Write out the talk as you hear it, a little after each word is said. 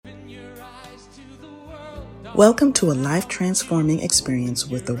Welcome to a life-transforming experience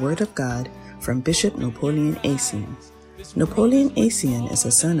with the Word of God from Bishop Napoleon Asian. Napoleon Asian is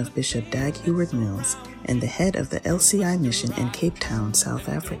a son of Bishop Dag Heward-Mills and the head of the LCI mission in Cape Town, South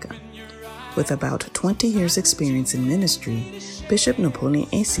Africa. With about 20 years' experience in ministry, Bishop Napoleon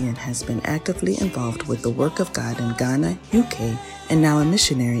Asian has been actively involved with the work of God in Ghana, UK, and now a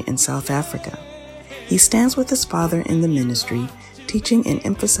missionary in South Africa. He stands with his father in the ministry, teaching and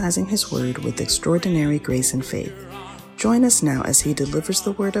emphasizing his word with extraordinary grace and faith. Join us now as he delivers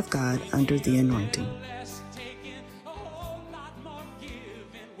the word of God under the anointing.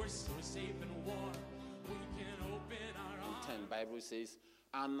 Bible says,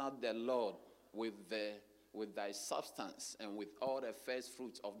 honor the Lord with thy substance and with all the first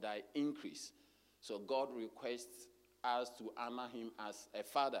fruits of thy increase. So God requests us to honor him as a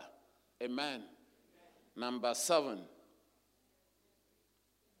father. Amen. Number 7.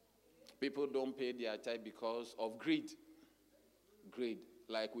 People don't pay their tithe because of greed. Greed.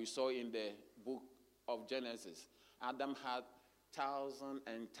 Like we saw in the book of Genesis. Adam had thousands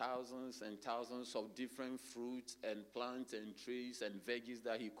and thousands and thousands of different fruits and plants and trees and veggies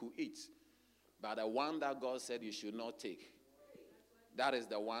that he could eat. But the one that God said you should not take, that is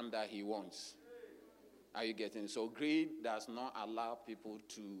the one that he wants. Are you getting? So greed does not allow people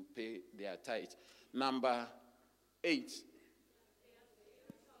to pay their tithe. Number 8.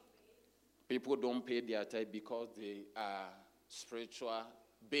 People don't pay their tithe because they are spiritual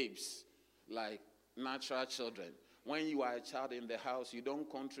babes, like natural children. When you are a child in the house, you don't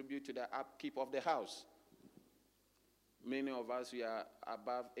contribute to the upkeep of the house. Many of us, we are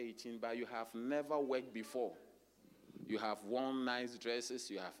above 18, but you have never worked before. You have worn nice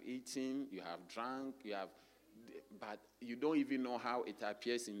dresses, you have eaten, you have drunk, but you don't even know how it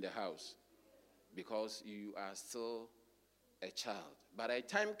appears in the house because you are still a child. But a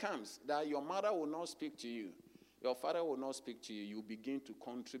time comes that your mother will not speak to you, your father will not speak to you. You begin to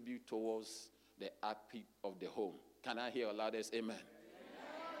contribute towards the upkeep of the home. Can I hear a loudest amen?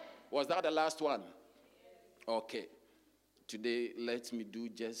 Was that the last one? Okay. Today, let me do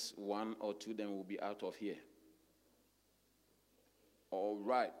just 1 or 2, then we'll be out of here. All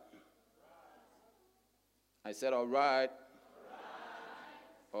right. I said, all right.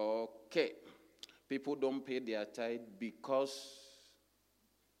 Okay. People don't pay their tithe because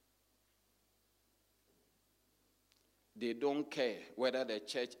they don't care whether the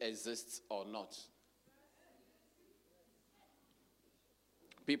church exists or not.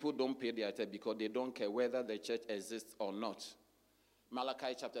 People don't pay their tithe because they don't care whether the church exists or not.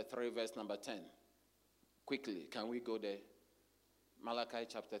 Malachi chapter 3, verse number 10. Quickly, can we go there? Malachi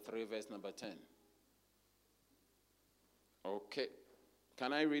chapter 3, verse number 10. Okay.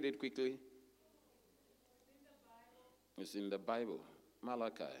 Can I read it quickly? It's in the Bible.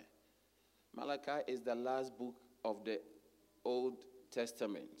 Malachi. Malachi is the last book of the Old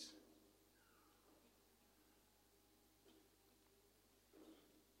Testament.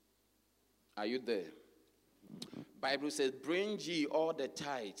 Are you there? Bible says, bring ye all the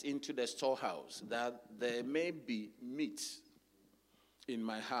tithes into the storehouse, that there may be meat in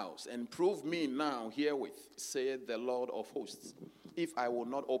my house, and prove me now herewith, saith the Lord of hosts, if I will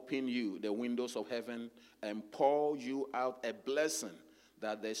not open you the windows of heaven and pour you out a blessing,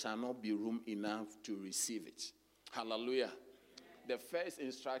 that there shall not be room enough to receive it. Hallelujah. The first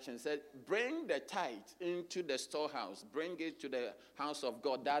instruction said, bring the tithe into the storehouse. Bring it to the house of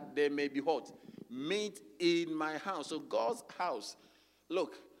God, that there may be what? Meat in my house. So God's house.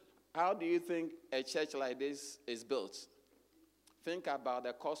 Look, how do you think a church like this is built? Think about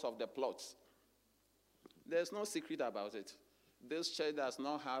the cost of the plots. There's no secret about it. This church does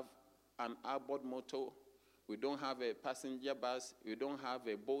not have an outboard motor. We don't have a passenger bus. We don't have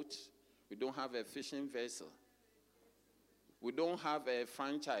a boat. We don't have a fishing vessel. We don't have a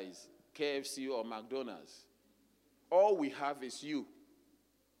franchise, KFC or McDonald's. All we have is you.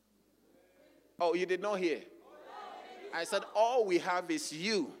 Oh, you did not hear? I said all we have is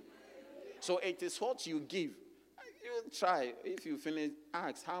you. So it is what you give. You try. If you finish,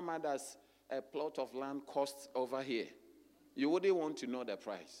 ask, how much does a plot of land cost over here? You wouldn't want to know the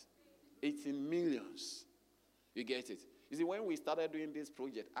price. It's in millions. You get it? You see, when we started doing this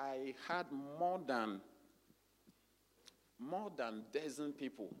project, I had more than dozen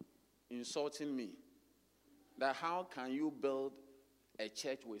people insulting me that how can you build a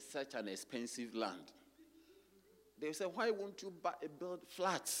church with such an expensive land? They say, why won't you build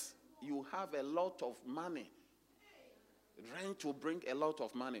flats? You have a lot of money. Rent will bring a lot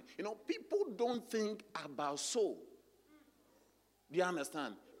of money. You know, people don't think about soul. Do you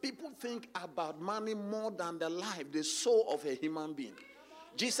understand? People think about money more than the life, the soul of a human being.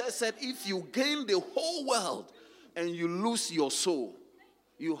 Jesus said, if you gain the whole world and you lose your soul,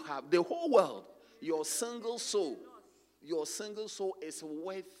 you have the whole world. Your single soul is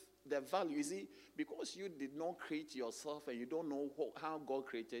worth the value. You see, because you did not create yourself and you don't know how God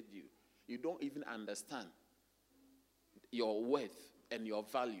created you, you don't even understand your worth and your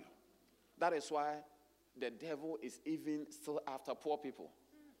value. That is why the devil is even still after poor people.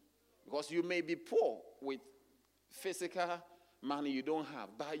 Because you may be poor with physical money you don't have,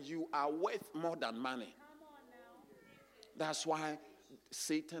 but you are worth more than money. That's why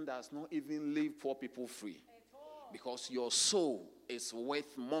Satan does not even leave poor people free. Because your soul is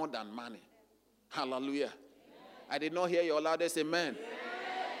worth more than money. Hallelujah. Amen. I did not hear your loudest amen.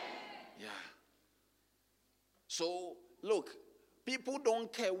 Yeah. So, look, people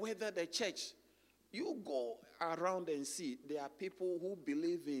don't care whether the church, you go around and see, there are people who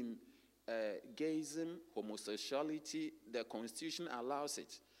believe in gayism, homosexuality. The Constitution allows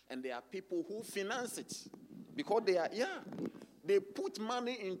it. And there are people who finance it. Because they put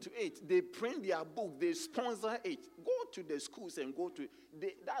money into it. They print their book. They sponsor it. Go to the schools and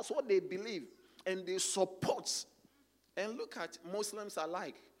that's what they believe. And they support. And look at Muslims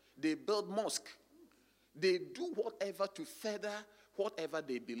alike. They build mosque. They do whatever to further whatever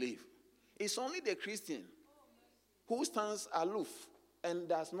they believe. It's only the Christian who stands aloof and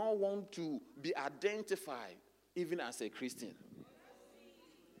does not want to be identified even as a Christian.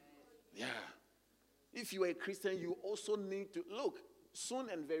 Yeah. If you are a Christian, you also need to look, soon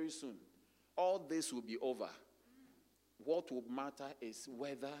and very soon, all this will be over. What will matter is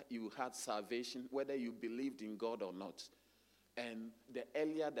whether you had salvation, whether you believed in God or not. And the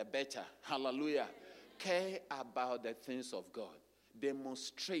earlier, the better. Hallelujah. Care about the things of God.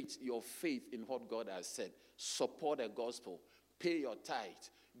 Demonstrate your faith in what God has said. Support the gospel. Pay your tithe.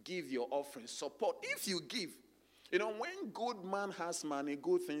 Give your offering. Support. If you give, when good man has money,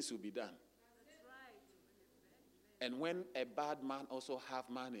 good things will be done. And when a bad man also have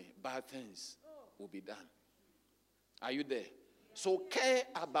money, bad things will be done. Are you there? So care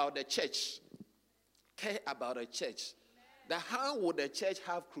about the church. Care about the church. How would the church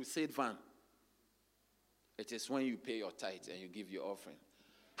have crusade van? It is when you pay your tithe and you give your offering.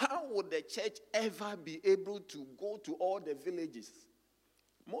 How would the church ever be able to go to all the villages?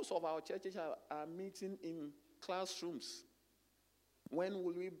 Most of our churches are meeting in classrooms. When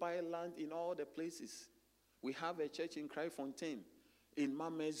will we buy land in all the places? We have a church in Cryfontaine, in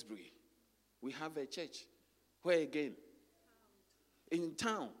Malmesbury. We have a church. Where again? In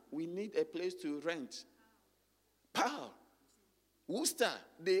town. We need a place to rent. Pearl, Worcester.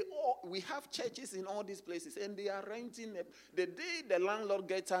 We have churches in all these places, and they are renting. The day the landlord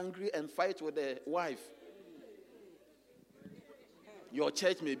gets angry and fights with the wife, your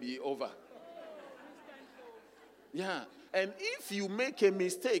church may be over. Yeah. And if you make a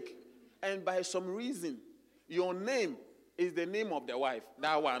mistake, and by some reason, your name is the name of the wife.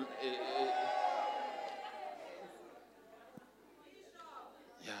 That one.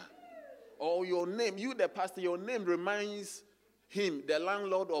 Yeah. Or your name, you the pastor, your name reminds him, the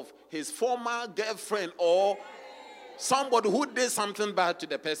landlord, of his former girlfriend or somebody who did something bad to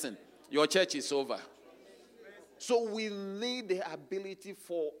the person. Your church is over. So we need the ability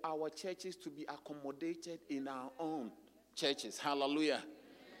for our churches to be accommodated in our own churches. Hallelujah.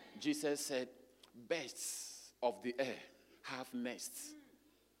 Jesus said, birds of the air have nests.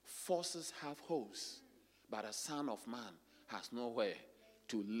 Foxes have holes. But a son of man has nowhere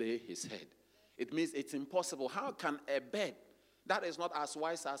to lay his head. It means it's impossible. How can a bird that is not as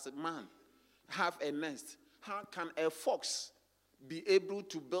wise as a man have a nest? How can a fox be able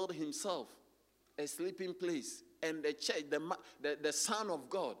to build himself a sleeping place? And the church, the Son of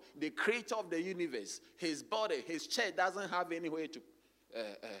God, the creator of the universe, his body, his church doesn't have anywhere to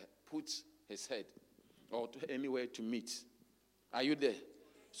put his head or anywhere to meet. Are you there?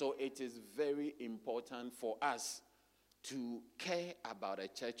 So it is very important for us to care about the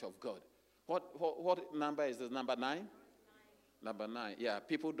church of God. What number is this? Number 9? Number 9. Yeah,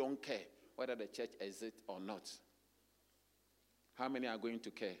 people don't care whether the church exists or not. How many are going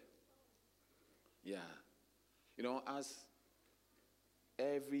to care? Yeah. As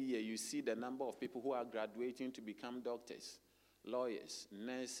every year you see the number of people who are graduating to become doctors, lawyers,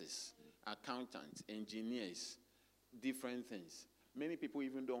 nurses, accountants, engineers, different things. Many people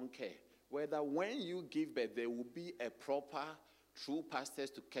even don't care whether when you give birth, there will be a proper, true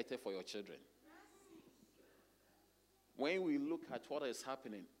pastors to cater for your children. When we look at what is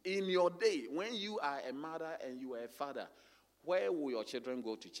happening, in your day, when you are a mother and you are a father, where will your children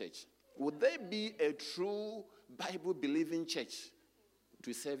go to church? Would there be a true Bible-believing church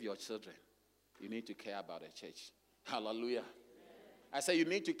to serve your children? You need to care about a church. Hallelujah. I said you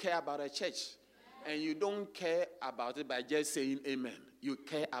need to care about a church. And you don't care about it by just saying amen. You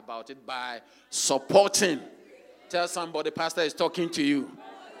care about it by supporting. Tell somebody, pastor is talking to you.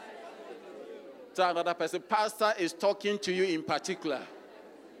 Tell another person, pastor is talking to you in particular.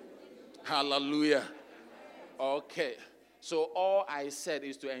 Hallelujah. Okay. So all I said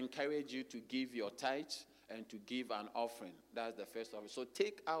is to encourage you to give your tithe and to give an offering. That's the first offering. So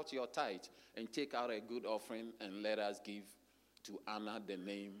take out your tithe and take out a good offering and let us give to honor the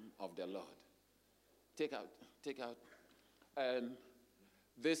name of the Lord. Take out. And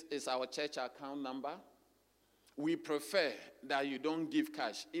this is our church account number. We prefer that you don't give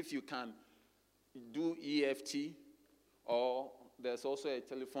cash. If you can do EFT, or there's also a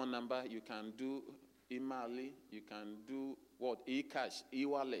telephone number. You can do Imali. You can do what? E-cash,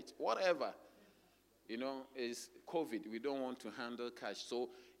 e-wallet, whatever. You know, it's COVID. We don't want to handle cash. So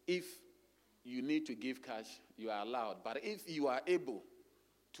if you need to give cash, you are allowed. But if you are able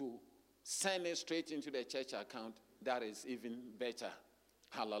to send it straight into the church account, that is even better.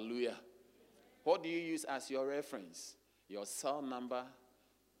 Hallelujah. What do you use as your reference? Your cell number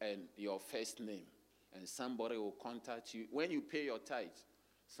and your first name. And somebody will contact you. When you pay your tithe,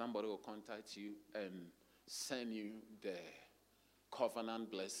 somebody will contact you and send you the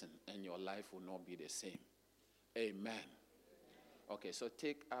covenant blessing, and your life will not be the same. Amen. Okay, so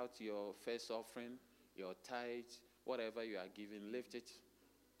take out your first offering, your tithe, whatever you are giving, lift it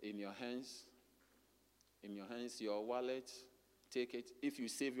in your hands. In your hands, your wallet, take it. If you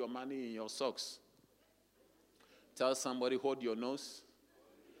save your money in your socks, tell somebody, hold your nose.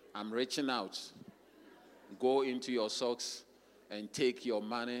 I'm reaching out. Go into your socks and take your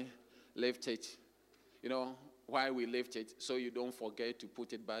money, lift it. You know, why we lift it? So you don't forget to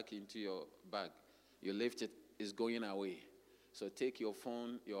put it back into your bag. You lift it, it's going away. So take your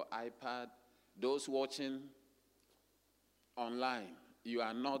phone, your iPad. Those watching online, you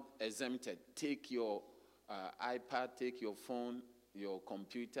are not exempted. Take your iPad, take your phone, your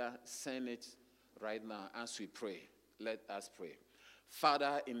computer, send it right now as we pray. Let us pray.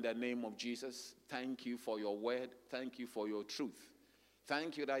 Father, in the name of Jesus, thank you for your word. Thank you for your truth.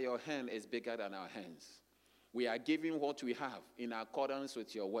 Thank you that your hand is bigger than our hands. We are giving what we have in accordance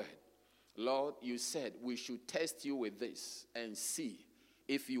with your word. Lord, you said we should test you with this and see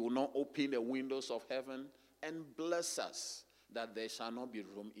if you will not open the windows of heaven and bless us, that there shall not be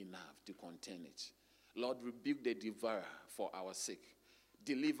room enough to contain it. Lord, rebuke the devourer for our sake.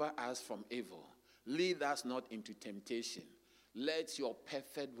 Deliver us from evil. Lead us not into temptation. Let your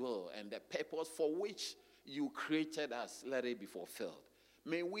perfect will and the purpose for which you created us, let it be fulfilled.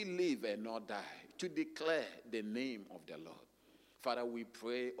 May we live and not die to declare the name of the Lord. Father, we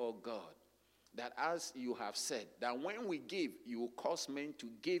pray, oh God, that as you have said, that when we give, you will cause men to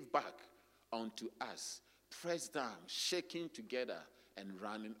give back unto us, pressed down, shaking together, and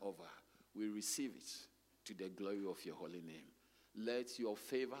running over. We receive it to the glory of your holy name. Let your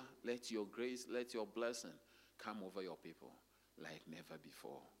favor, let your grace, let your blessing come over your people like never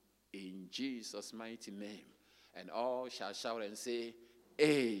before. In Jesus' mighty name. And all shall shout and say,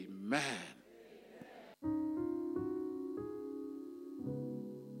 Amen.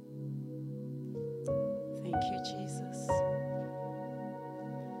 Thank you, Jesus.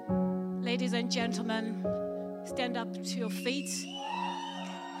 Ladies and gentlemen, stand up to your feet.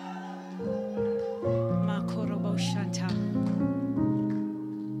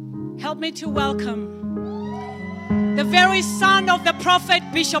 Help me to welcome the very son of the prophet,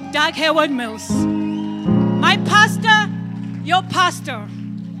 Bishop Dag Heward-Mills. My pastor, your pastor.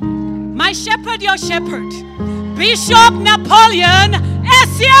 My shepherd, your shepherd. Bishop Napoleon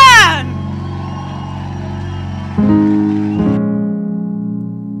Essien.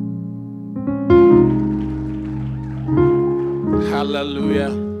 Hallelujah.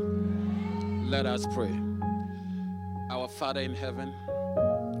 Let us pray. Our Father in heaven,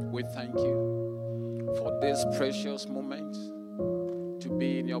 we thank you for this precious moment to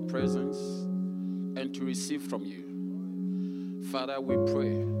be in your presence and to receive from you. Father, we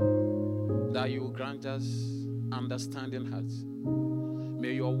pray that you will grant us understanding hearts.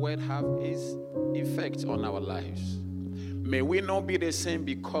 May your word have its effect on our lives. May we not be the same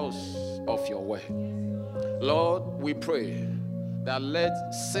because of your word. Lord, we pray that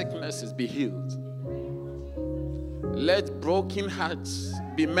let sicknesses be healed. Let broken hearts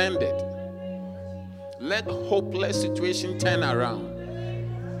be mended. Let hopeless situations turn around.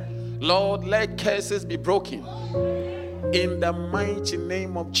 Lord, let curses be broken. In the mighty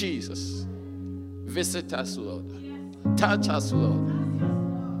name of Jesus. Visit us, Lord. Touch us, Lord.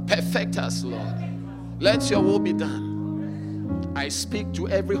 Perfect us, Lord. Let your will be done. I speak to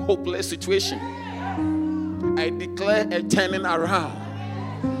every hopeless situation. I declare a turning around.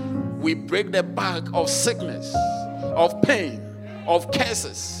 We break the back of sickness, of pain, of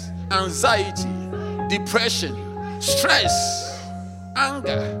curses, anxiety, depression, stress,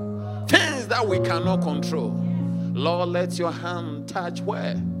 anger, things that we cannot control. Lord, let your hand touch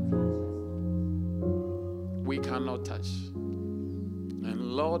where we cannot touch. And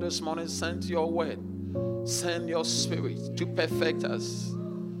Lord, this morning, send your word, send your spirit to perfect us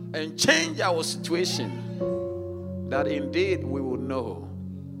and change our situation, that indeed we will know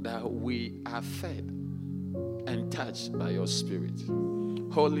that we are fed and touched by your spirit.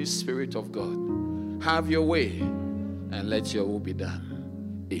 Holy Spirit of God, have your way and let your will be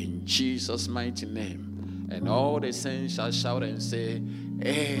done. In Jesus' mighty name. And all the saints shall shout and say,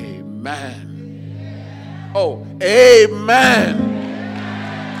 Amen. Oh, amen.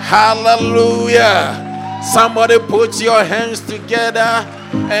 Hallelujah. Somebody put your hands together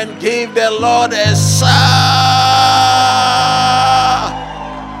and give the Lord a shout.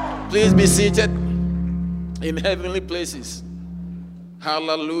 Please be seated in heavenly places.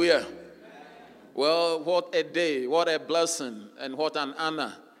 Hallelujah. Well, what a day, what a blessing, and what an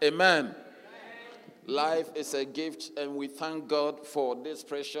honor. Amen. Life is a gift, and we thank God for this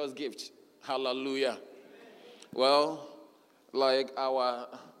precious gift. Hallelujah. Well, like our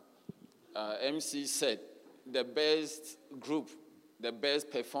MC said, the best group, the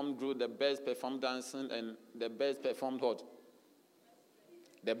best performed group, the best performed dancing, and the best performed what?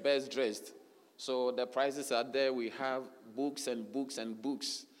 The best dressed. So the prizes are there. We have books and books and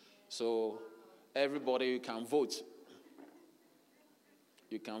books. So everybody can vote.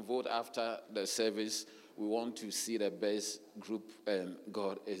 You can vote after the service. We want to see the best group, and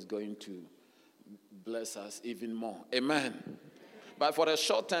God is going to bless us even more. Amen. But for the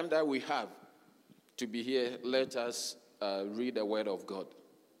short time that we have to be here, let us read the word of God.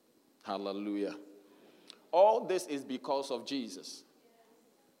 Hallelujah. All this is because of Jesus.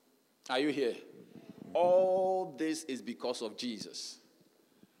 Are you here? All this is because of Jesus.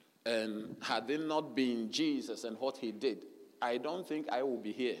 And had it not been Jesus and what he did, I don't think I will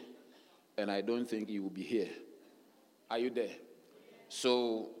be here. And I don't think you will be here. Are you there?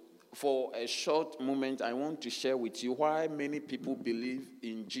 So, for a short moment, I want to share with you why many people believe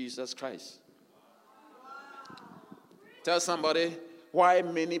in Jesus Christ. Tell somebody why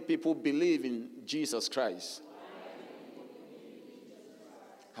many people believe in Jesus Christ.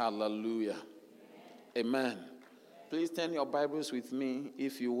 Hallelujah. Amen. Please turn your Bibles with me,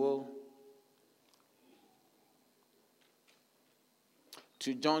 if you will,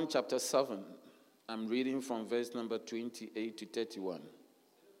 to John chapter 7. I'm reading from verse number 28 to 31.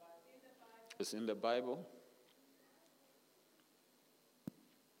 It's in the Bible.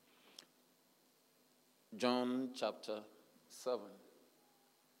 John chapter 7.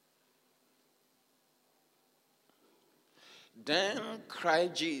 Then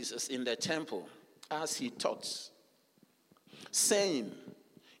cried Jesus in the temple as he taught, saying,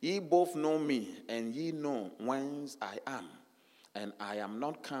 Ye both know me, and ye know whence I am. And I am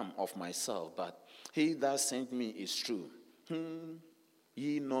not come of myself, but he that sent me is true.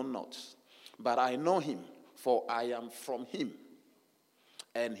 Ye know not, but I know him, for I am from him,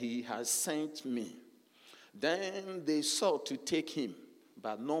 and he has sent me. Then they sought to take him,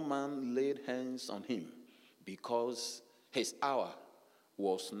 but no man laid hands on him, because his hour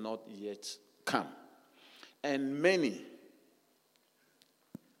was not yet come. And many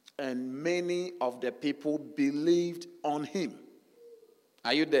of the people believed on him.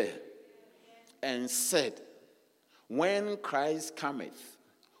 Are you there? And said, when Christ cometh,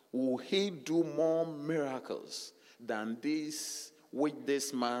 will he do more miracles than this which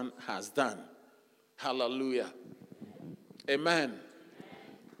this man has done? Hallelujah. Amen.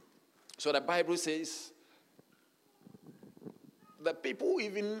 So the Bible says, the people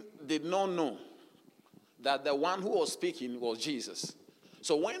even did not know that the one who was speaking was Jesus.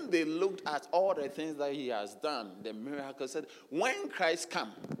 So when they looked at all the things that he has done, the miracles, said, when Christ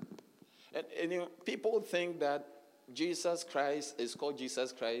come, and you know, people think that Jesus Christ is called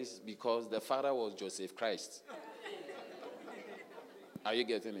Jesus Christ because the father was Joseph Christ. Are you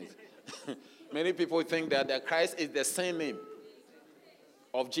getting it? Many people think that the Christ is the same name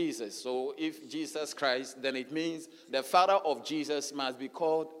of Jesus. So if Jesus Christ, then it means the father of Jesus must be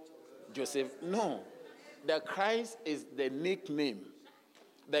called Joseph. No. The Christ is the nickname.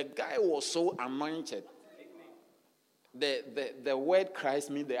 The guy was so anointed. The word Christ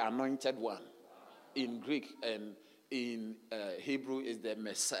means the anointed one. In Greek and in Hebrew is the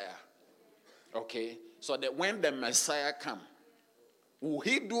Messiah. Okay? So that when the Messiah comes, will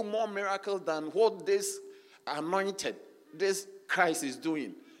he do more miracles than what this anointed, this Christ is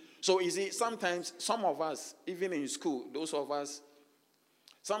doing? So you see, sometimes some of us, even in school, those of us,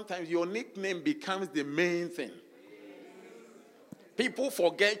 sometimes your nickname becomes the main thing. People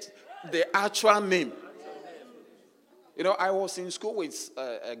forget the actual name. You know, I was in school with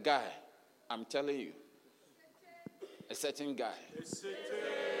a guy, I'm telling you, a certain guy.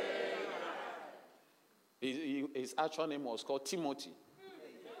 His actual name was called Timothy.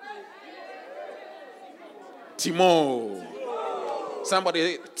 Timo.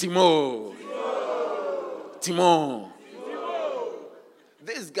 Somebody, Timo. Timo.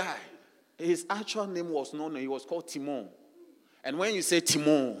 This guy, his actual name was known, he was called Timon. And when you say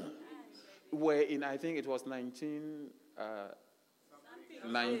Timon, we're in, I think it was 19,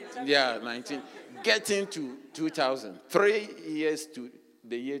 getting to 2000. 3 years to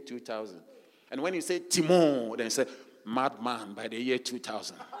the year 2000. And when you say Timon, then you say madman by the year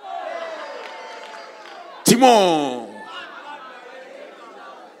 2000. Timon.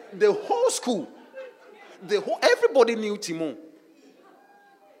 The whole school, everybody knew Timon.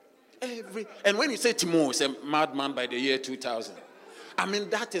 And when you say Timon, you say madman by the year 2000. I mean,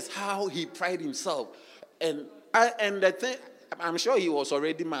 that is how he prided himself. And the thing, I'm sure he was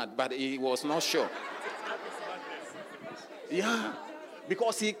already mad, but he was not sure. Yeah,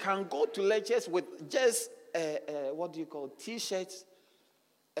 because he can go to lectures with just T-shirts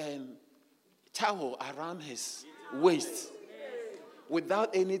and towel around his waist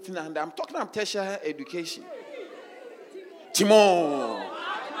without anything. And I'm talking about tertiary education. Timon,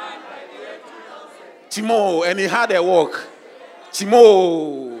 and he had a walk.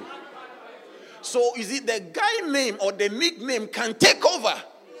 Timo. So is it the guy name or the nickname can take over?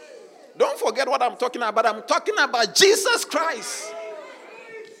 Don't forget what I'm talking about. I'm talking about Jesus Christ.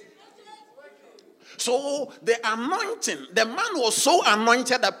 So the anointing, the man was so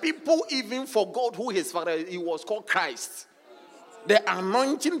anointed that people even forgot who his father is. He was called Christ. The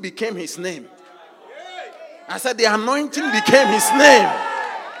anointing became his name. I said the anointing became his name.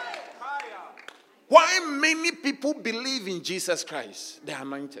 Why many people believe in Jesus Christ? The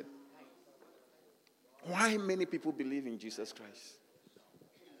anointed. Why many people believe in Jesus Christ?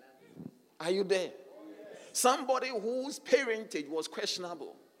 Are you there? Somebody whose parentage was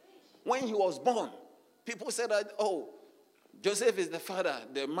questionable. When he was born, people said that, oh, Joseph is the father.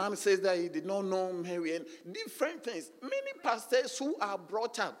 The man says that he did not know Mary and different things. Many pastors who are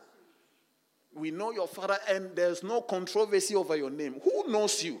brought up, we know your father and there's no controversy over your name. Who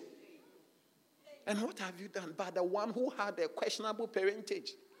knows you? And what have you done? But the one who had a questionable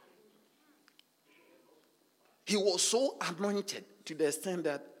parentage. He was so anointed to the extent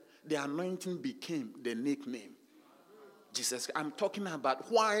that the anointing became the nickname. Jesus. I'm talking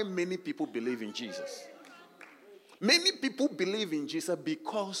about why many people believe in Jesus. Many people believe in Jesus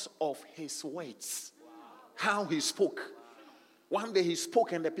because of his words. How he spoke. One day he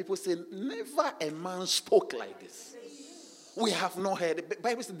spoke and the people said, never a man spoke like this. We have not heard. The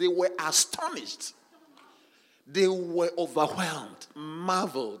Bible says they were astonished. They were overwhelmed,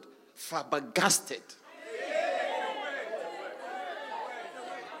 marveled, flabbergasted.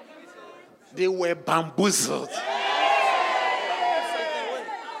 They were bamboozled. It's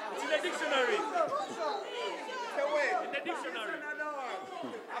in the dictionary. In the dictionary.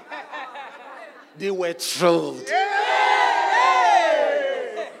 They were thrilled.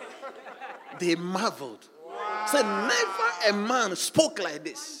 They marveled. Said, never a man spoke like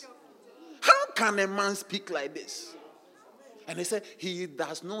this. How can a man speak like this? And they said, he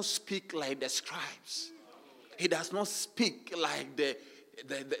does not speak like the scribes. He does not speak like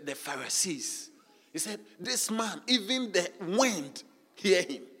the Pharisees. He said, this man, even the wind, hear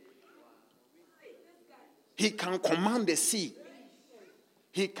him. He can command the sea.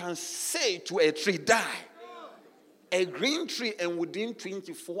 He can say to a tree, die. A green tree, and within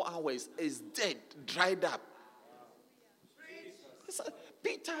 24 hours is dead, dried up.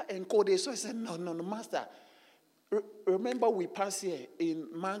 Peter and Cody, so I said, no, master. Remember we passed here in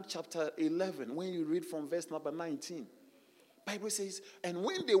Mark chapter 11, when you read from verse number 19. Bible says, and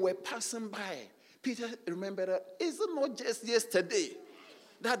when they were passing by, Peter remembered that, is it not just yesterday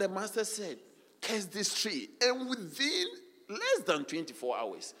that the master said, curse this tree? And within less than 24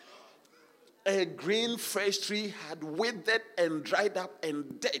 hours, a green fresh tree had withered and dried up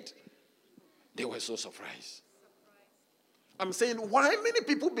and dead. They were so surprised. I'm saying, why many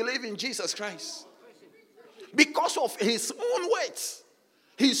people believe in Jesus Christ? Because of his own words.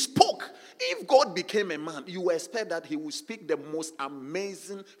 He spoke. If God became a man, you expect that he would speak the most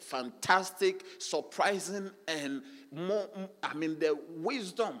amazing, fantastic, surprising, and more, the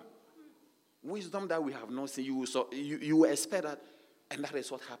wisdom that we have not seen. You expect that, and that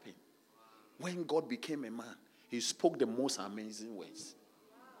is what happened. When God became a man, he spoke the most amazing words.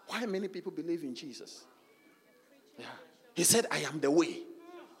 Why many people believe in Jesus? Yeah. He said, I am the way,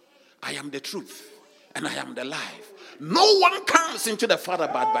 I am the truth, and I am the life. No one comes into the Father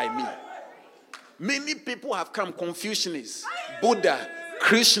but by me. Many people have come, Confucianists, Buddha,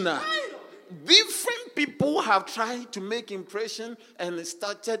 Krishna. Different people have tried to make impression and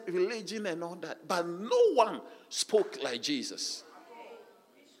started religion and all that. But no one spoke like Jesus.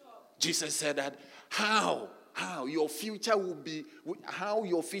 Jesus said that how your future will be how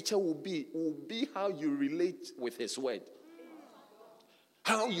you relate with his word.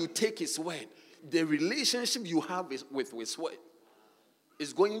 How you take his word. The relationship you have with his word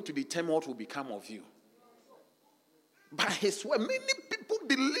is going to determine what will become of you. By his word, many people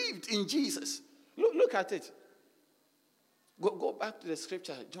believed in Jesus. Look at it. Go back to the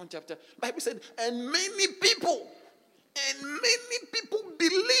scripture, John chapter. Bible said, and many people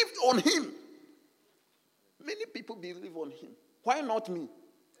believed on him. Many people believe on him. Why not me?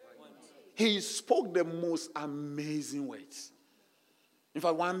 He spoke the most amazing words. In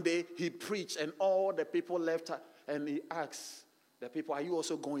fact, one day he preached and all the people left and he asked the people, are you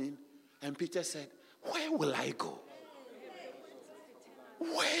also going? And Peter said, where will I go?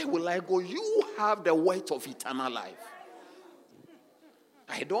 Where will I go? You have the word of eternal life.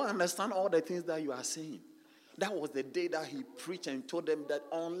 I don't understand all the things that you are saying. That was the day that he preached and told them that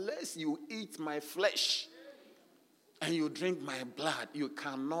unless you eat my flesh and you drink my blood, you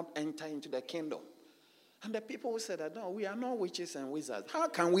cannot enter into the kingdom. And the people said that, no, we are not witches and wizards. How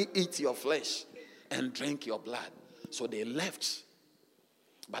can we eat your flesh and drink your blood? So they left.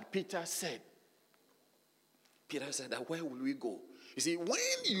 But Peter said that where will we go? You see, when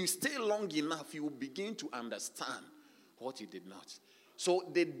you stay long enough, you will begin to understand what you did not. So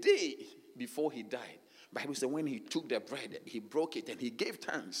the day before he died, Bible said when he took the bread, he broke it and he gave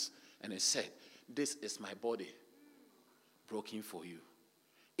thanks. And he said, this is my body broken for you.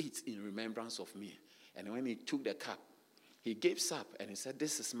 Eat in remembrance of me. And when he took the cup, he gave sup and he said,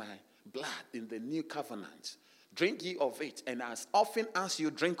 this is my blood in the new covenant. Drink ye of it, and as often as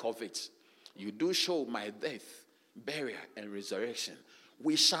you drink of it, you do show my death, burial, and resurrection.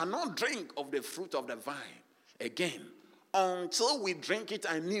 We shall not drink of the fruit of the vine again until we drink it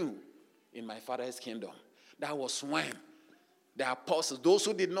anew in my Father's kingdom. That was when the apostles, those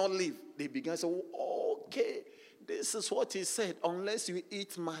who did not live, they began to say, okay, this is what he said, unless you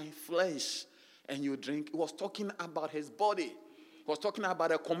eat my flesh and you drink. He was talking about his body. He was talking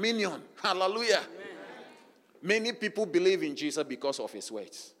about a communion. Hallelujah. Amen. Many people believe in Jesus because of his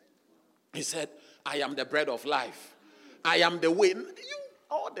words. He said, I am the bread of life. I am the way.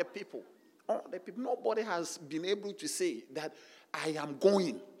 All the people, nobody has been able to say that I am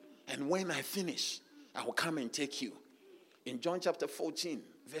going, and when I finish, I will come and take you. In John chapter 14,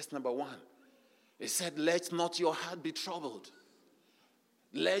 verse number 1, it said, let not your heart be troubled.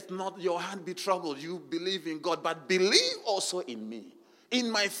 Let not your heart be troubled. You believe in God, but believe also in me. In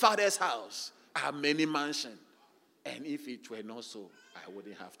my Father's house are many mansions. And if it were not so, I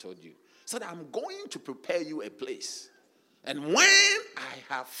wouldn't have told you. So that I'm going to prepare you a place. And when I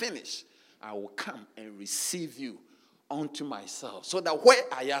have finished, I will come and receive you unto myself. So that where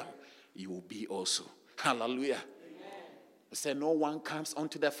I am, you will be also. Hallelujah. I said, no one comes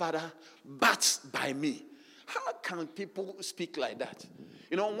unto the Father but by me. How can people speak like that?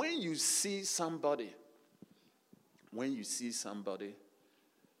 You know, when you see somebody,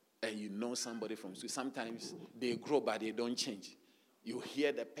 and you know somebody from school, sometimes they grow but they don't change. You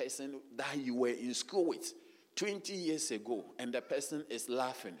hear the person that you were in school with 20 years ago, and the person is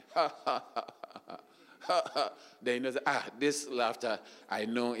laughing. Then you know, this laughter, I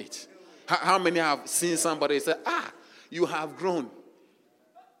know it. How many have seen somebody say, you have grown.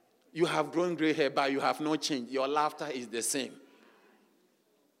 You have grown gray hair, but you have not changed. Your laughter is the same.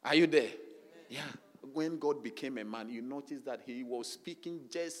 Are you there? Yeah. When God became a man, you notice that he was speaking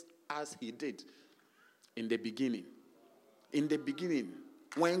just as he did in the beginning. In the beginning,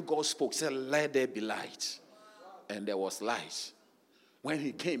 when God spoke, said, let there be light. And there was light. When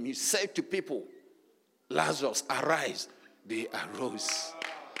he came, he said to people, Lazarus, arise. They arose.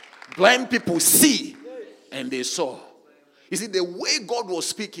 Blind people see, and they saw. You see, the way God was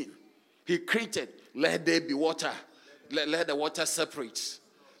speaking, he created, let there be water. Let the water separate.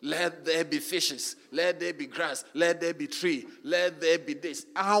 Let there be fishes. Let there be grass. Let there be tree. Let there be this.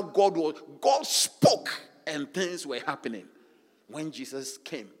 How God spoke and things were happening. When Jesus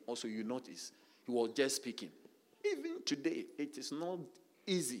came, also you notice, he was just speaking. Even today, it is not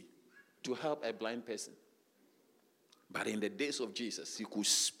easy to help a blind person. But in the days of Jesus, he could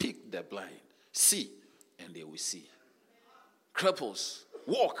speak the blind, see, and they will see. Cripples,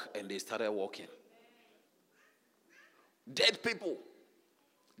 walk, and they started walking. Dead people,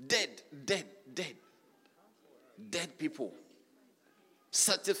 Dead. Dead people.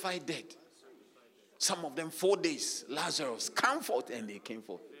 Certified dead. Some of them 4 days. Lazarus, come forth, and they came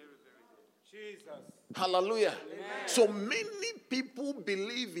forth. Jesus. Hallelujah. Amen. So many people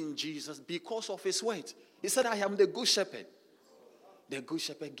believe in Jesus because of his words. He said, I am the good shepherd. The good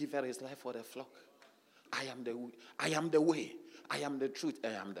shepherd giveth his life for the flock. I am the way. I am the truth.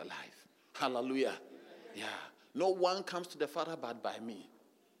 I am the life. Hallelujah. Yeah. No one comes to the Father but by me.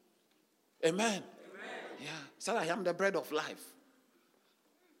 Amen. Yeah. Said, I am the bread of life.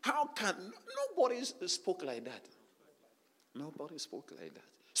 How can nobody spoke like that? Nobody spoke like that.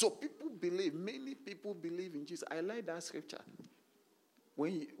 So people believe, many people believe in Jesus. I like that scripture.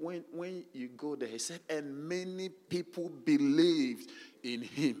 When you go there, he said, and many people believed in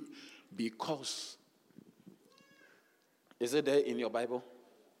him because. Is it there in your Bible?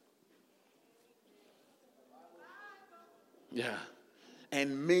 Yeah.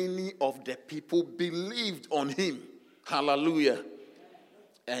 And many of the people believed on him. Hallelujah.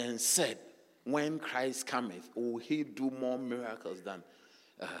 And said, when Christ cometh, will he do more miracles than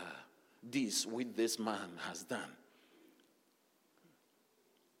this which this man has done?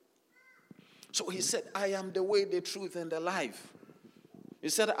 So he said, I am the way, the truth, and the life. He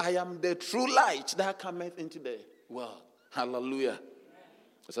said, I am the true light that cometh into the world. Hallelujah.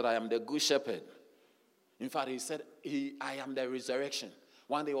 He said, I am the good shepherd. In fact, he said, I am the resurrection.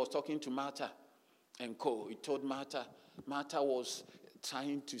 One day he was talking to Martha and co. He told Martha was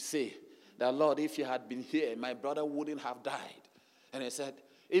trying to say that, Lord, if you had been here, my brother wouldn't have died. And he said,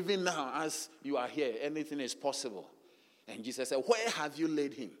 even now, as you are here, anything is possible. And Jesus said, where have you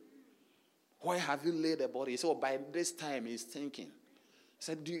laid him? Where have you laid the body? So by this time, he's thinking. He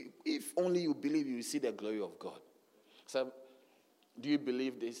said, if only you believe, you will see the glory of God. So, do you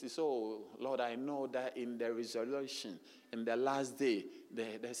believe this? He said, oh, Lord, I know that in the resurrection, in the last day,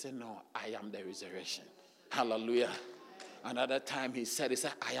 they said, no, I am the resurrection. Hallelujah. Another time he said,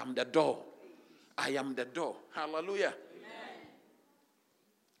 I am the door. I am the door. Hallelujah. Amen.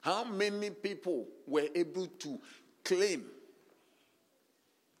 How many people were able to claim?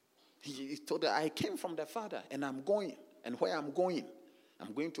 He told her, I came from the Father and I'm going. And where I'm going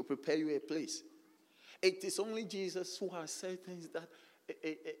to prepare you a place. It is only Jesus who has said things that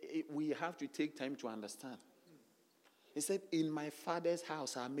we have to take time to understand. He said, in my Father's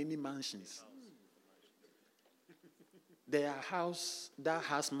house are many mansions. There are houses that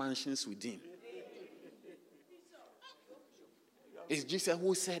has mansions within. It's Jesus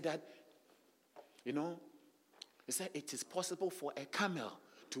who said that, he said it is possible for a camel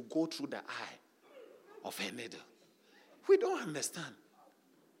to go through the eye of a needle. We don't understand.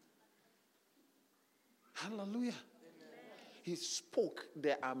 Hallelujah. He spoke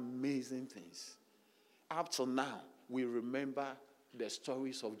the amazing things. Up till now, we remember the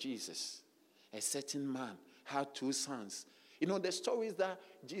stories of Jesus. A certain man had 2 sons. The stories that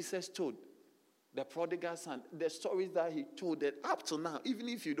Jesus told, the prodigal son, the stories that he told, that up till now, even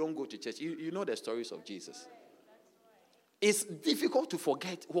if you don't go to church, you know the stories of Jesus. It's difficult to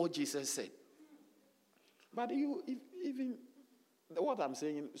forget what Jesus said. But even what I'm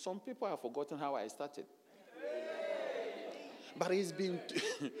saying, some people have forgotten how I started. But it's been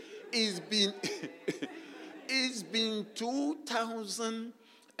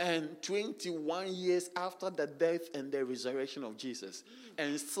 2021 years after the death and the resurrection of Jesus.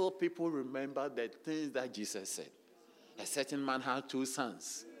 And still people remember the things that Jesus said. A certain man had 2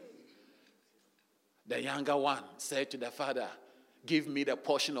 sons. The younger one said to the father, give me the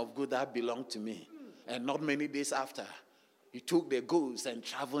portion of good that belonged to me. And not many days after, he took the goods and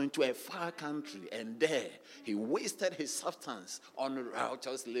traveled into a far country. And there, he wasted his substance on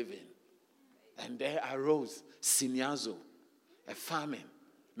riotous living. And there arose Siniazo, a famine.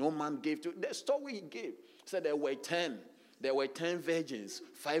 No man gave to. The story he gave said there were 10 virgins,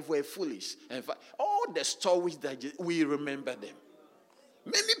 5 were foolish. And all the stories that we remember them.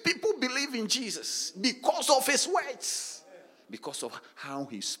 Many people believe in Jesus because of his words. Because of how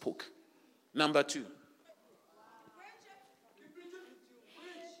he spoke. Number 2.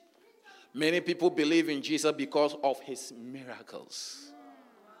 Many people believe in Jesus because of his miracles.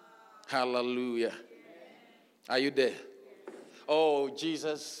 Hallelujah. Are you there? Oh,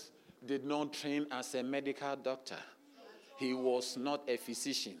 Jesus did not train as a medical doctor. He was not a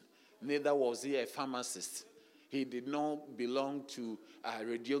physician. Neither was he a pharmacist. He did not belong to a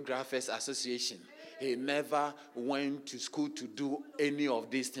Radiographers Association. He never went to school to do any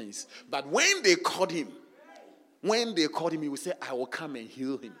of these things. But when they called him, he would say, I will come and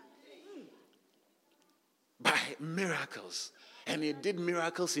heal him. By miracles. And he did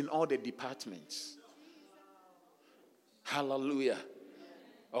miracles in all the departments. Hallelujah.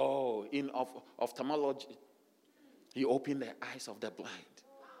 Oh, in ophthalmology, he opened the eyes of the blind.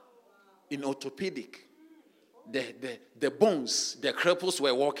 In orthopedic, the bones, the cripples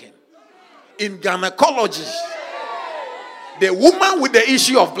were walking. In gynecology, the woman with the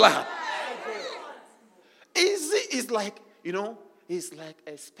issue of blood. It's like, it's like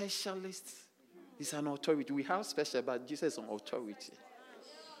a specialist. He's an authority. We have special, but Jesus is an authority.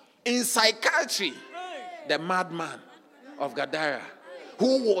 In psychiatry, the madman of Gadara,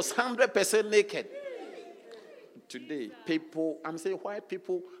 who was 100% naked. Today, I'm saying why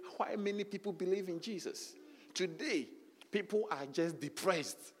many people believe in Jesus. Today, people are just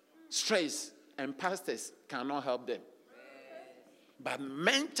depressed, stressed, and pastors cannot help them. But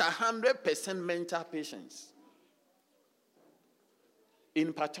 100% mental patients.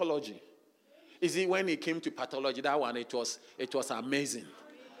 In pathology, you see, when he came to pathology, that one, it was amazing.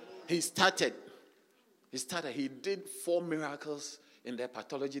 He did 4 miracles in the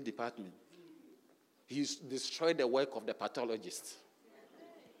pathology department. He destroyed the work of the pathologist.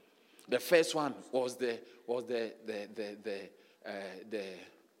 The first one was the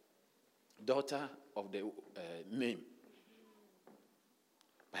daughter of the name.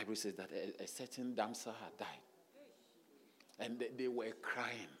 Bible says that a certain damsel had died. And they were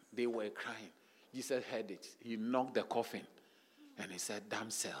crying. They were crying. Jesus heard it. He knocked the coffin. And he said,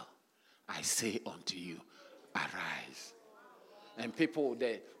 damsel, I say unto you, arise. And people,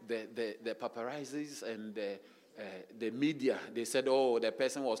 the paparazzis and the media, they said, oh, the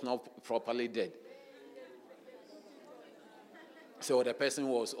person was not properly dead. So the person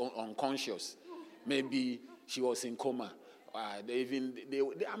was unconscious. Maybe she was in coma.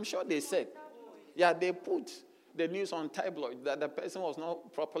 I'm sure they said, they put the news on tabloid that the person was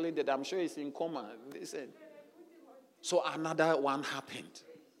not properly dead. I'm sure he's in coma. They said. So another one happened.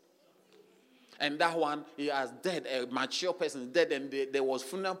 And that one, he was dead, a mature person is dead, and there was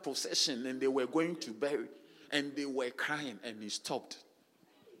funeral procession, and they were going to bury, and they were crying, and he stopped.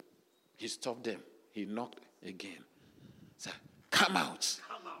 He stopped them. He knocked again. Said, come out.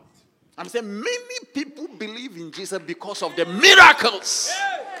 Come out. I'm saying many people believe in Jesus because of the miracles.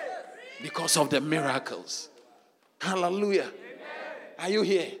 Because of the miracles. Hallelujah. Amen. Are you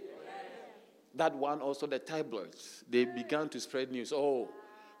here? Amen. That one also, the tabloids, they began to spread news. Oh,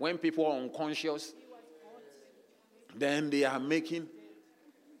 when people are unconscious, then they are making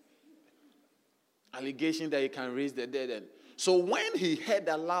allegations that he can raise the dead. So when he heard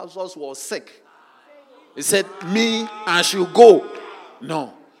that Lazarus was sick, he said, me, I should go.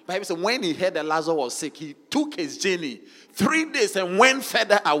 No. Bible says when he heard that Lazarus was sick, he took his journey 3 days and went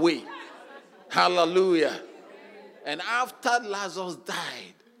further away. Hallelujah. And after Lazarus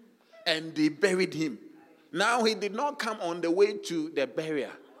died and they buried him, now he did not come on the way to the burial.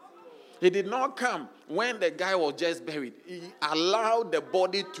 He did not come when the guy was just buried. He allowed the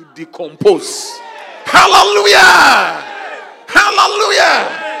body to decompose. Hallelujah!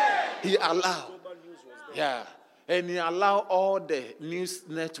 Hallelujah! He allowed. Yeah. And he allowed all the news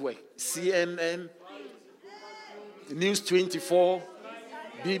network, CNN, News 24,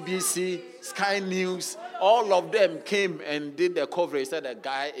 BBC, Sky News, all of them came and did the coverage. Said the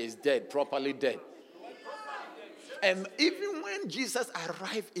guy is dead, properly dead. And even when Jesus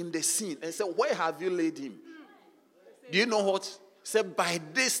arrived in the scene and said, where have you laid him? Do you know what? Said by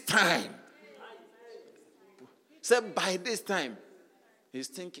this time. Said by this time. He's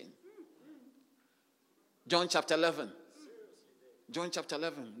thinking. John chapter 11. John chapter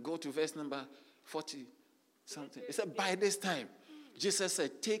 11. Go to verse number 40 something. He said by this time. Jesus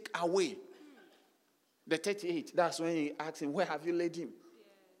said, take away the 38. That's when he asked him, where have you laid him?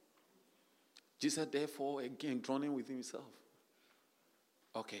 Jesus, therefore, again, groaning with himself.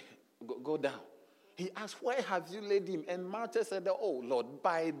 Okay, go down. He asked, where have you laid him? And Martha said, oh, Lord,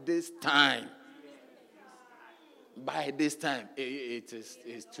 by this time. By this time,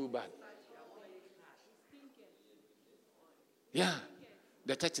 it's too bad. Yeah,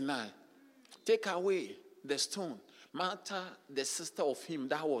 the 39. Take away the stone. Martha, the sister of him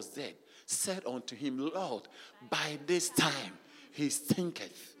that was dead, said unto him, Lord, by this time he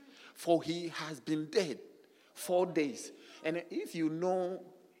stinketh, for he has been dead 4 days. And if you know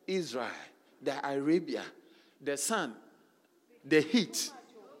Israel, the Arabia, the sun, the heat,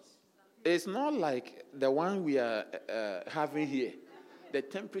 it's not like the one we are having here. The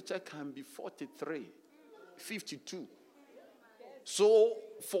temperature can be 43, 52. So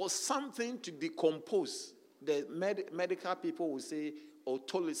for something to decompose, the medical people will say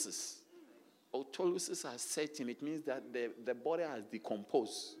autolysis. Autolysis has set in. It means that the body has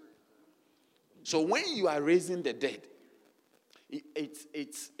decomposed. So when you are raising the dead,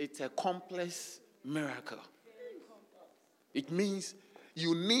 it's a complex miracle. It means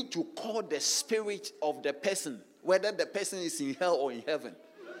you need to call the spirit of the person, whether the person is in hell or in heaven.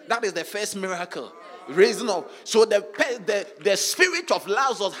 That is the first miracle. Raising up. So the spirit of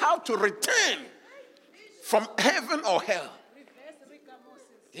Lazarus had to return from heaven or hell.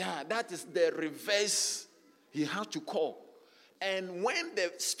 Yeah, that is the reverse he had to call. And when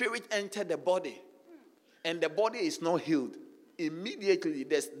the spirit entered the body and the body is not healed, immediately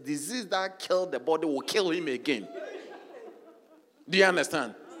the disease that killed the body will kill him again. Do you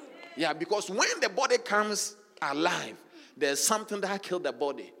understand? Yeah, because when the body comes alive, there's something that killed the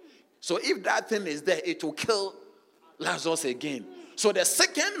body. So if that thing is there, it will kill Lazarus again. So the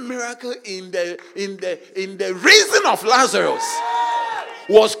second miracle in the raising of Lazarus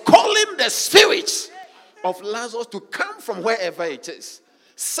was calling the spirit of Lazarus to come from wherever it is.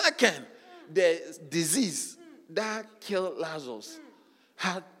 Second, the disease that killed Lazarus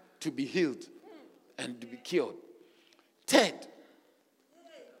had to be healed and to be cured. Third,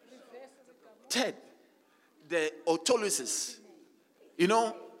 the autolysis.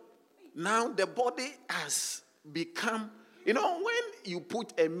 Now the body has become, when you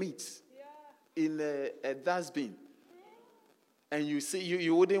put a meat in a dustbin and you see,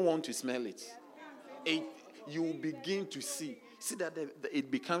 you wouldn't want to smell it. You begin to see that it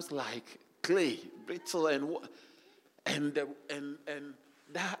becomes like clay, brittle, and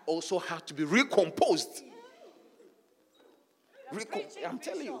that also had to be recomposed. I'm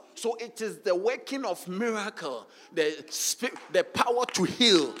telling you. So it is the working of miracle, the power to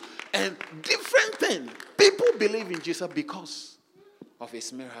heal, and different things. People believe in Jesus because of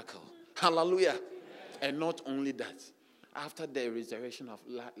his miracle. Hallelujah. And not only that, after the resurrection of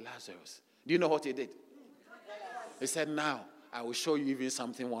Lazarus, do you know what he did? He said, now I will show you even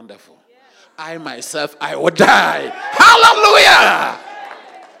something wonderful. I myself, I will die. Hallelujah.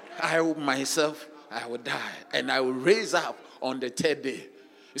 I will die, and I will raise up on the third day.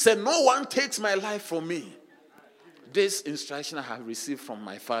 He said, no one takes my life from me. This instruction I have received from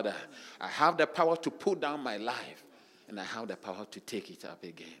my Father. I have the power to put down my life, and I have the power to take it up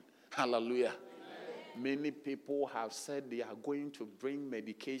again. Hallelujah. Many people have said they are going to bring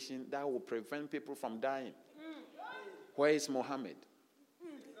medication that will prevent people from dying. Where is Muhammad?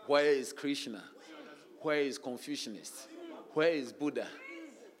 Where is Krishna? Where is Confucianist? Where is Buddha?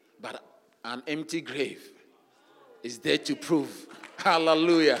 But an empty grave is there to prove.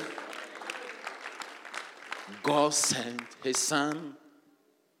 Hallelujah. God sent his son.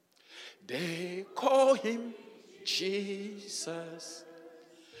 They call him Jesus.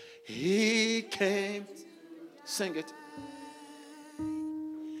 He came. Sing it.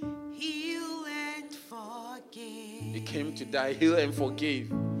 Heal and forgive. He came to die, heal and forgive.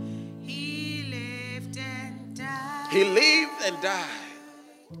 He lived and died. He lived and died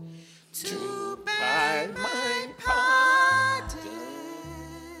To buy buy my pardon.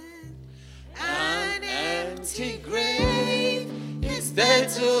 An An empty empty grave grave is there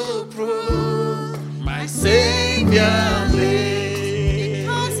to prove my Savior lives.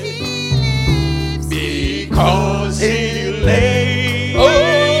 because he lives. Because he lives.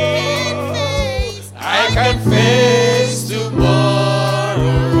 I I can face tomorrow.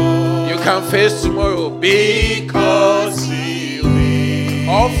 You can face tomorrow because he lives.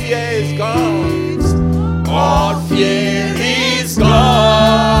 All fear is gone. All fear is gone.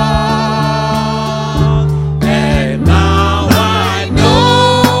 And now I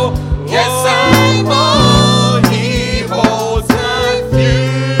know, yes I know, he holds my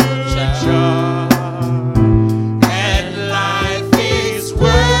future. And life is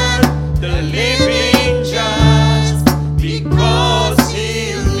worth the living just because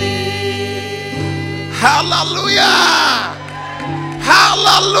he lives. Hallelujah!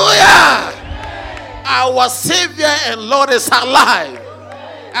 Hallelujah! Our Savior and Lord is alive.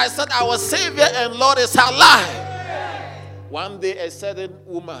 I said our Savior and Lord is alive. One day a certain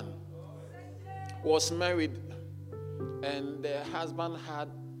woman was married and the husband had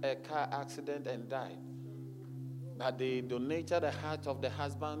a car accident and died. But they donated the heart of the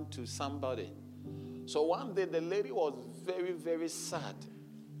husband to somebody. So one day the lady was very, very sad.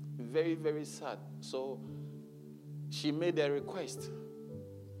 Very, very sad. So she made a request.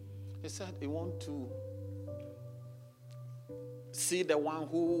 He said he want to see the one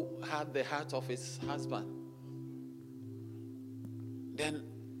who had the heart of his husband. Then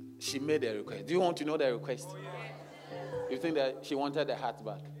she made a request. Do you want to know the request? Oh, yeah. You think that she wanted the heart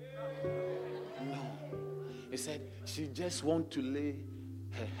back? No. He said she just want to lay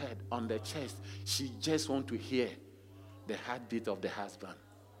her head on the chest. She just want to hear the heartbeat of the husband.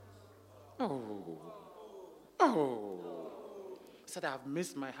 Oh. He said, I've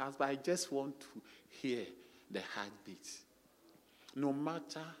missed my husband. I just want to hear the heartbeat. No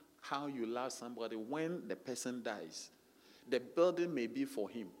matter how you love somebody, when the person dies, the building may be for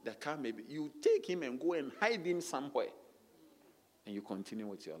him, the car may be. You take him and go and hide him somewhere, and you continue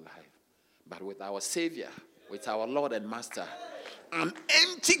with your life. But with our Savior, with our Lord and Master, an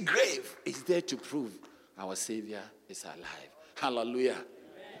empty grave is there to prove our Savior is alive. Hallelujah. Amen.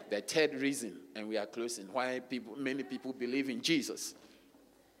 The third reason, and we are closing, why many people believe in Jesus.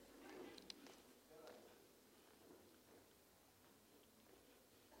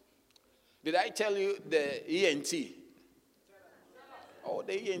 Did I tell you the ENT? Oh,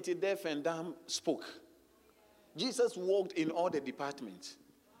 the ENT, deaf and dumb, spoke. Jesus walked in all the departments.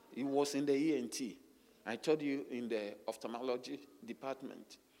 He was in the ENT. I told you in the ophthalmology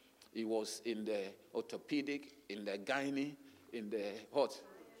department. He was in the orthopedic, in the gynae, in the what?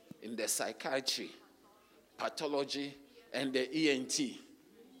 In the psychiatry, pathology, and the ENT.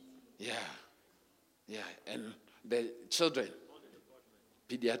 Yeah. And the children,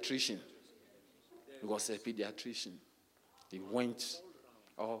 pediatrician. He was a pediatrician. He went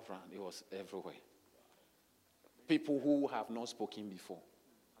all around. He was everywhere. People who have not spoken before.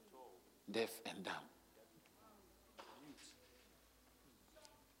 Deaf and dumb.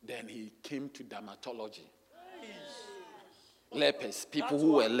 Then he came to dermatology. Lepers, people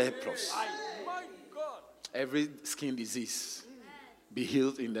who were leprous. Every skin disease be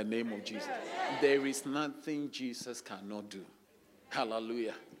healed in the name of Jesus. There is nothing Jesus cannot do.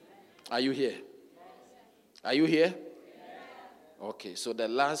 Hallelujah. Are you here? Are you here? Okay, so the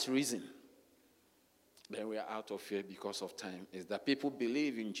last reason, then we are out of here because of time, is that people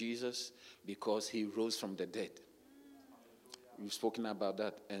believe in Jesus because he rose from the dead. We've spoken about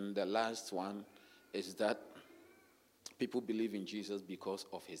that. And the last one is that people believe in Jesus because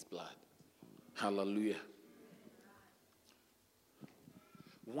of his blood. Hallelujah.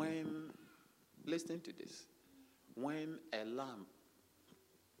 Listen to this. When a lamb,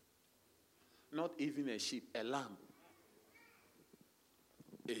 not even a sheep, a lamb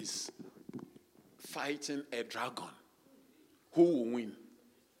is fighting a dragon, who will win?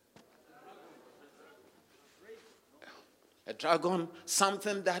 A dragon,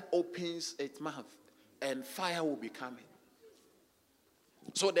 something that opens its mouth and fire will be coming.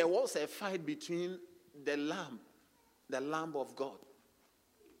 So there was a fight between the lamb of God,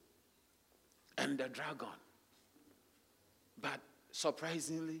 and the dragon. But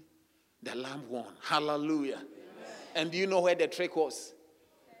surprisingly, the lamb won. Hallelujah. Amen. And do you know where the trick was?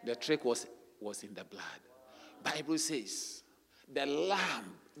 The trick was in the blood. Bible says, the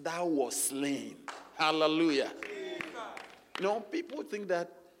lamb that was slain. Hallelujah. People think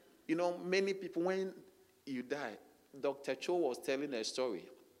that, many people, when you die, Dr. Cho was telling a story.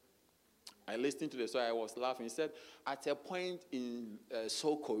 I listened to the story, I was laughing. He said, at a point in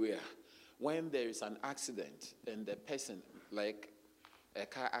Seoul, Korea, when there is an accident and the person, like a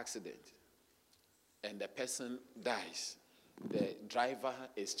car accident, and the person dies, the driver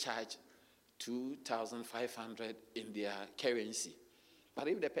is charged 2,500 in their currency. But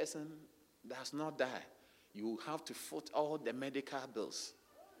if the person does not die, you have to foot all the medical bills.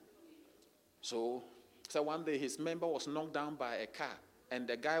 So one day his member was knocked down by a car, and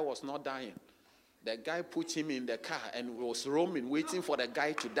the guy was not dying. The guy put him in the car and was roaming, waiting for the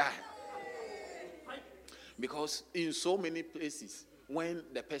guy to die. Because in so many places, when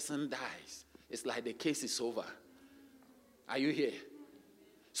the person dies, it's like the case is over. Are you here?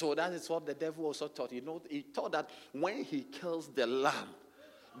 So that is what the devil also thought. He thought that when he kills the lamb,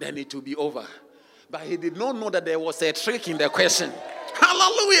 then it will be over. But he did not know that there was a trick in the question.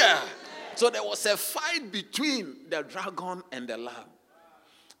 Hallelujah! So there was a fight between the dragon and the lamb.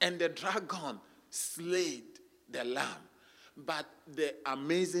 And the dragon slayed the lamb. But the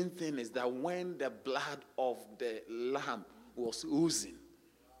amazing thing is that when the blood of the lamb was oozing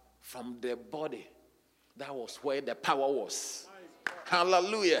from the body, that was where the power was.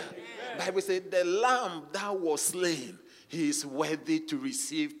 Hallelujah. The Bible says the lamb that was slain, he is worthy to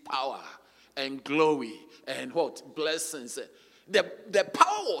receive power and glory and what? Blessings. The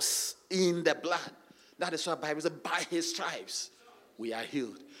power was in the blood. That is why the Bible says by his stripes we are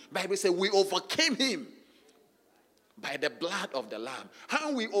healed. The Bible says we overcame him by the blood of the lamb.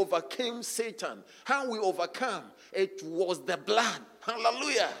 How we overcame Satan, how we overcome, it was the blood.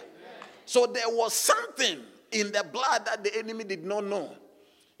 Hallelujah. Amen. So there was something in the blood that the enemy did not know.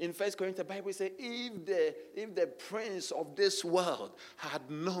 In 1 Corinthians, the Bible says, if the prince of this world had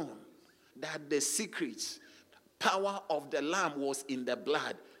known that the secret power of the lamb was in the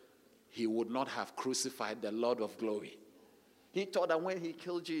blood, he would not have crucified the Lord of glory. He thought that when he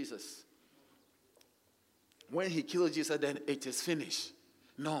killed Jesus, then it is finished.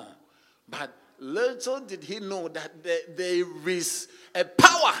 No. But little did he know that there is a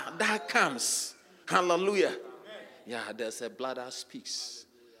power that comes. Hallelujah. Yeah, there's a blood that speaks.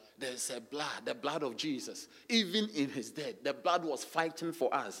 There's a blood, the blood of Jesus. Even in his death, the blood was fighting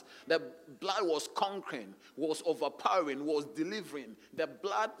for us. The blood was conquering, was overpowering, was delivering. The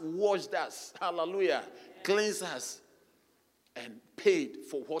blood washed us. Hallelujah. Cleansed us and paid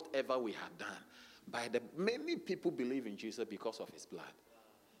for whatever we have done. Many people believe in Jesus because of his blood.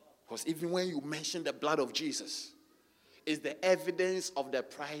 Because even when you mention the blood of Jesus, it's the evidence of the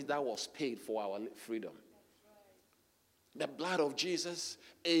price that was paid for our freedom. The blood of Jesus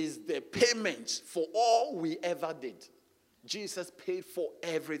is the payment for all we ever did. Jesus paid for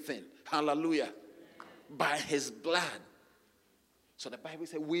everything. Hallelujah. By his blood. So the Bible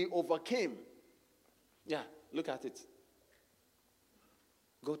says we overcame. Yeah, look at it.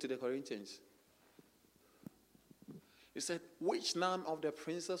 Go to the Corinthians. He said, which none of the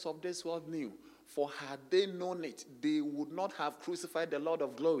princes of this world knew, for had they known it, they would not have crucified the Lord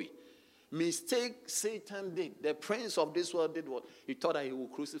of glory. Mistake Satan did. The prince of this world did what? He thought that he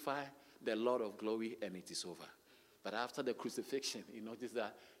would crucify the Lord of glory and it is over. But after the crucifixion, he noticed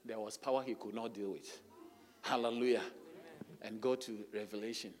that there was power he could not deal with. Hallelujah. And go to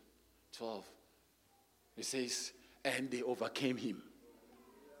Revelation 12. It says, and they overcame him.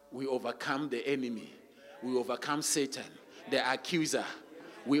 We overcome the enemy. We overcome Satan, the accuser.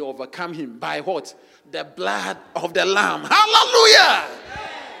 We overcome him by what? The blood of the Lamb. Hallelujah.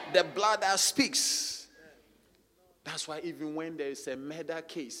 The blood that speaks. That's why even when there is a murder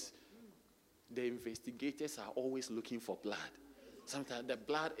case, the investigators are always looking for blood. Sometimes the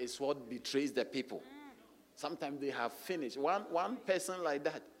blood is what betrays the people. Sometimes they have finished. One person like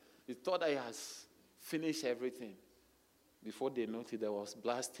that, he thought he has finished everything. Before they noticed there was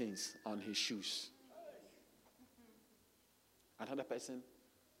blood stains on his shoes. Another person,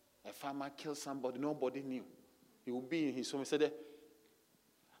 a farmer killed somebody, nobody knew. He would be in his home and said,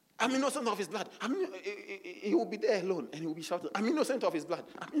 I'm innocent of his blood. He will be there alone and he will be shouting, I'm innocent of his blood.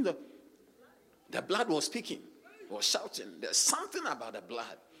 The blood was speaking, was shouting. There's something about the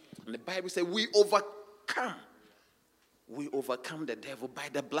blood. And the Bible says we overcome. We overcome the devil by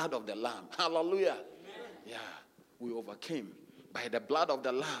the blood of the Lamb. Hallelujah. Yeah, we overcame by the blood of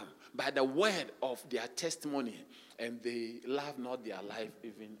the Lamb, by the word of their testimony. And they love not their life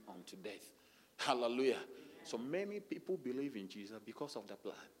even unto death. Hallelujah. So many people believe in Jesus because of the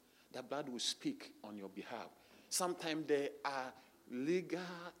blood. The blood will speak on your behalf. Sometimes there are legal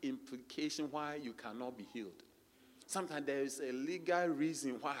implications why you cannot be healed. Sometimes there is a legal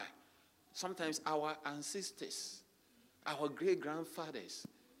reason why. Sometimes our ancestors, our great-grandfathers,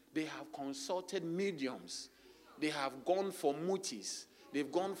 they have consulted mediums. They have gone for mutis. They've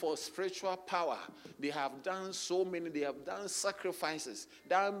gone for spiritual power. They have done so many. They have done sacrifices.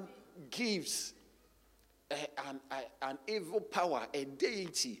 That gives an evil power, a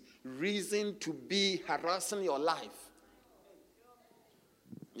deity, reason to be harassing your life.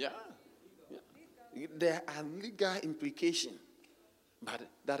 Yeah. There are legal implications. But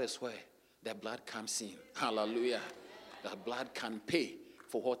that is where the blood comes in. Hallelujah. The blood can pay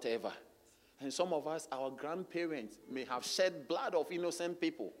for whatever. And some of us, our grandparents, may have shed blood of innocent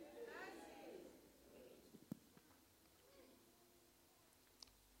people.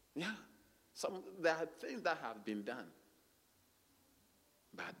 Yeah. There are things that have been done.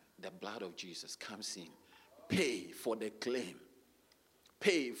 But the blood of Jesus comes in. Pay for the claim.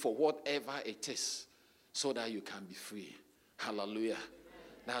 Pay for whatever it is so that you can be free. Hallelujah.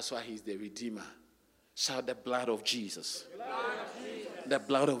 That's why he's the Redeemer. Shout the blood of Jesus. The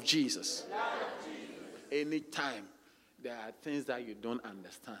blood of Jesus. Anytime there are things that you don't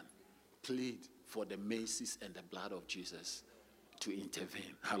understand, plead for the mercies and the blood of Jesus to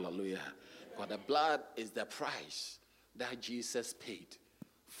intervene. Hallelujah. For the blood is the price that Jesus paid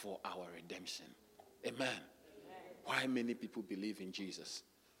for our redemption. Amen. Why many people believe in Jesus?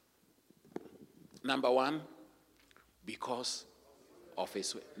 Number one, because of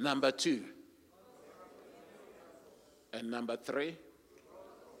his way. Number two, and number three,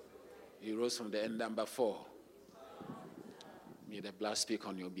 he rose from the end. Number four, may the blood speak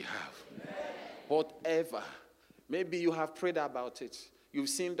on your behalf. Whatever, maybe you have prayed about it. You've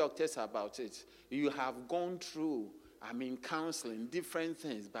seen doctors about it. You have gone through, counseling, different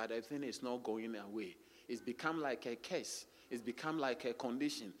things, but the thing is not going away. It's become like a case. It's become like a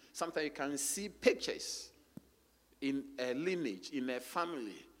condition. Sometimes you can see pictures in a lineage, in a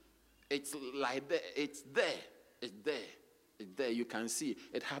family. It's like that. It's there. It's there. It's there. You can see.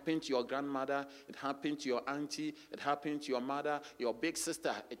 It happened to your grandmother. It happened to your auntie. It happened to your mother, your big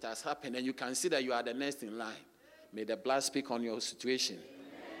sister. It has happened. And you can see that you are the next in line. May the blood speak on your situation.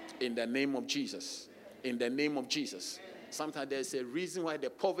 In the name of Jesus. In the name of Jesus. Sometimes there's a reason why the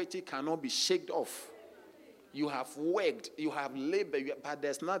poverty cannot be shaken off. You have worked, you have labored, but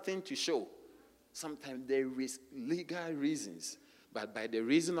there's nothing to show. Sometimes there is legal reasons, but by the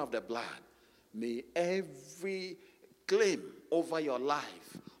reason of the blood, may every claim over your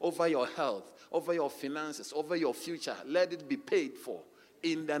life, over your health, over your finances, over your future, let it be paid for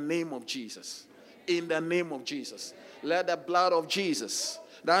in the name of Jesus. In the name of Jesus. Let the blood of Jesus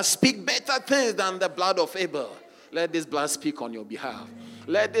that speak better things than the blood of Abel, let this blood speak on your behalf.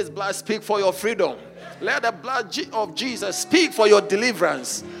 Let this blood speak for your freedom. Let the blood of Jesus speak for your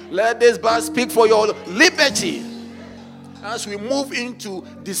deliverance. Let this blood speak for your liberty. As we move into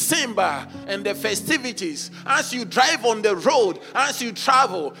December and the festivities, as you drive on the road, as you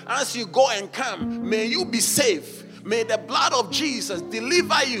travel, as you go and come, may you be safe. May the blood of Jesus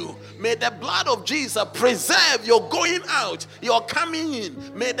deliver you. May the blood of Jesus preserve your going out, your coming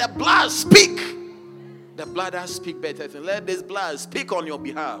in. May the blood speak. The blood that speaks better things. Let this blood speak on your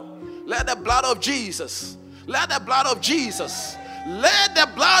behalf. Let the blood of Jesus. Let the blood of Jesus. Let the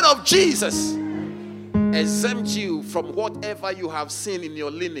blood of Jesus exempt you from whatever you have seen in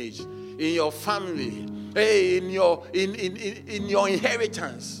your lineage, in your family, in your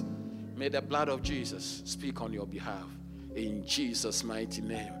inheritance. May the blood of Jesus speak on your behalf. In Jesus' mighty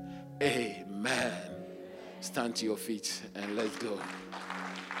name. Amen. Stand to your feet and let's go.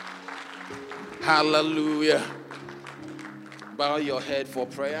 Hallelujah. Bow your head for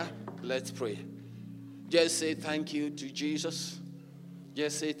prayer. Let's pray. Just say thank you to Jesus.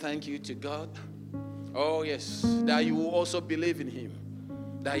 Just say thank you to God. Oh, yes. That you will also believe in him.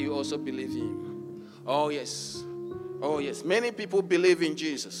 That you also believe in him. Oh, yes. Oh, yes. Many people believe in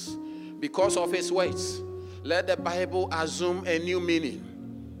Jesus because of his words. Let the Bible assume a new meaning.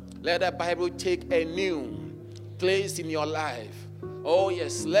 Let the Bible take a new place in your life. Oh,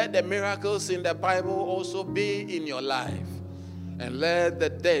 yes. Let the miracles in the Bible also be in your life. And let the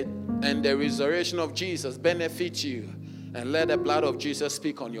death and the resurrection of Jesus benefit you. And let the blood of Jesus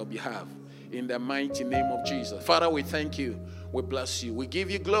speak on your behalf. In the mighty name of Jesus. Father, we thank you. We bless you. We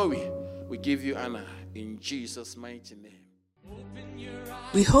give you glory. We give you honor. In Jesus' mighty name.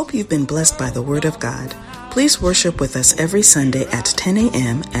 We hope you've been blessed by the Word of God. Please worship with us every Sunday at 10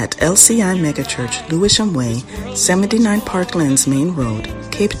 a.m. at LCI Megachurch, Lewisham Way, 79 Parklands Main Road,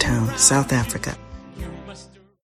 Cape Town, South Africa.